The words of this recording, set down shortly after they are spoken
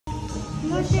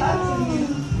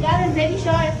Yeah, there's baby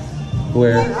shark.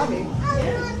 Where?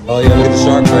 Oh yeah, look at the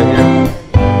sharks right here.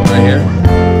 Right here.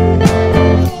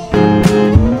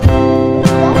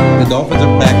 The dolphins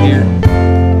are back here.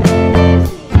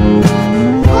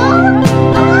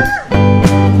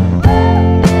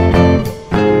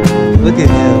 Look at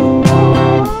him.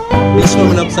 He's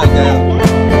swimming upside down.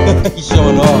 He's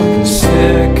showing off.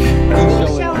 Sick.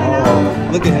 He's showing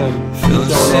off. Look at him. Feeling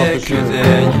sicker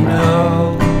than you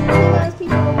know.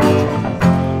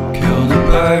 Killed a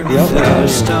bird without a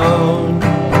stone.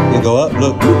 You go up,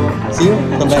 look. See him?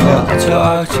 Come back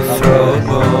down. Talk to throw a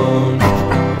bone.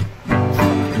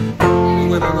 We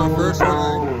went on our first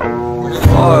one.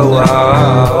 For a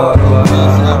while,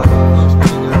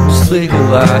 sleeping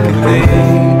like a babe.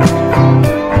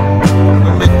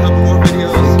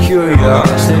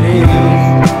 Curiosity,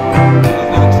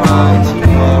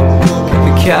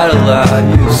 the Cadillac,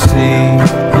 you see.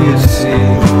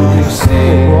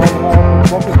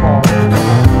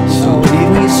 So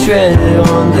leave me stranded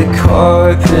on the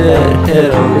carpet,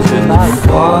 head under the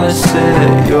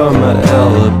faucet. You're my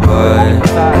alibi.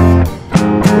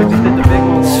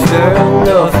 It's fair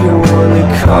enough you wanna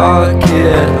cock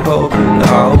it, hoping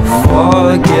I'll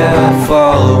forget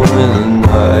following the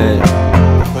night.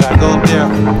 Go up there.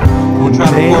 We'll try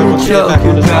to made a joke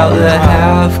about the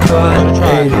half-cut,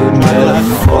 ate a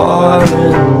metaphor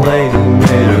and lady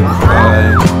made her cry.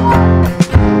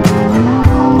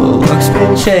 Well, luck's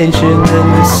been changing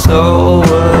and it's so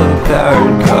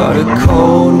apparent. Got a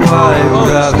cold white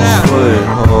rabbit's foot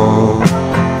at home.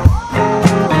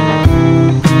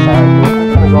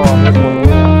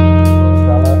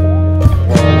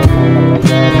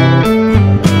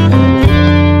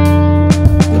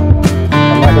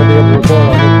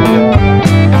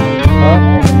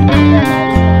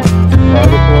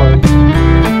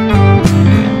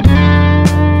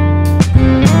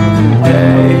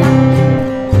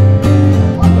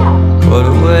 What a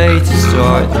way to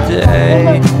start the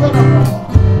day.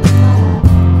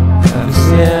 I've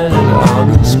seen on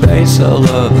the space, I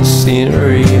love the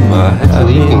scenery. My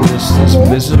happiness is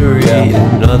misery,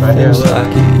 and nothing's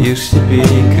like it used to be.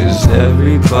 Cause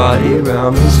everybody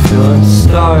around me's feeling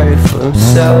sorry for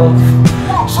himself.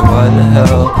 So why the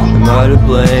hell am I to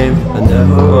blame? I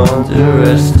never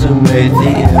underestimate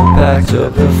the impact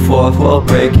of the fourth wall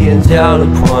breaking down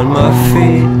upon my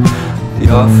feet. The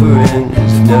offering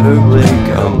is never blink.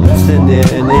 I'm listening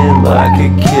in like a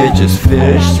kid, just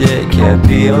finished it, can't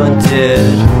be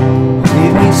undid.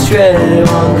 Leave me stranded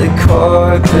on the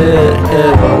carpet,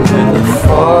 head under the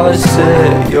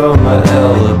faucet. You're my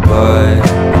alibi.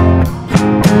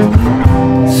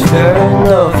 It's fair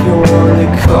enough you wanna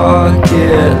cock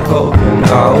it, hoping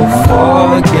I'll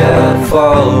forget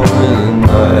following the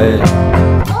night.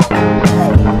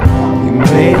 You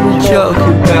made a joke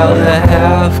about the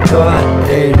half-cut,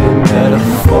 ate a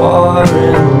metaphor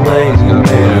and lazy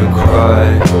made her cry.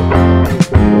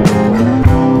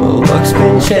 Well, luck's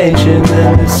been changing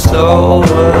and it's so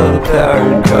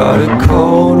apparent. Got a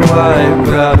cold white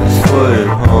rabbit's foot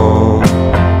at home.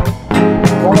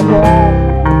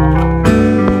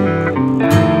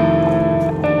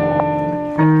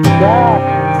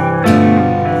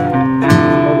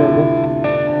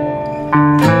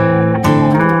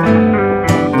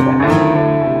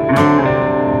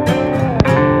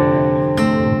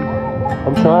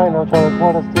 I'm trying to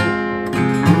record us too.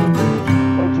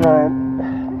 I'm trying.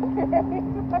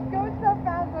 I'm going so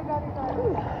fast, I'm not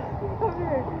excited. Come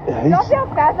here. Don't feel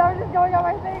fast, I was just going on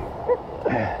my thing.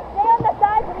 Stay on the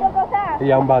side and you'll go fast.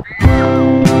 Yeah, I'm about to.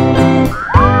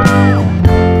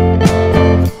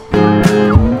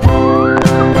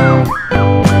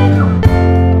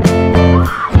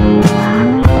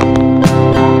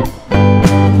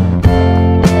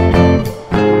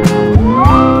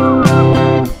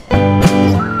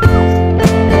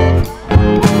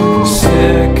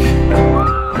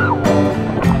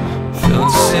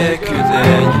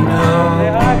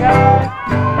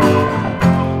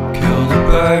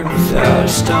 Without a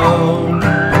stone,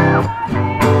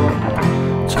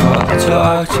 talk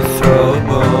to throw a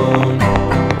bone.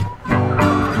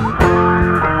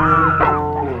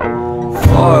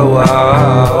 For a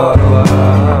while,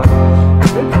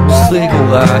 sleeping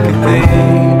like a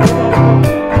babe.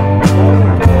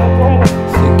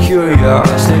 The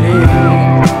curiosity.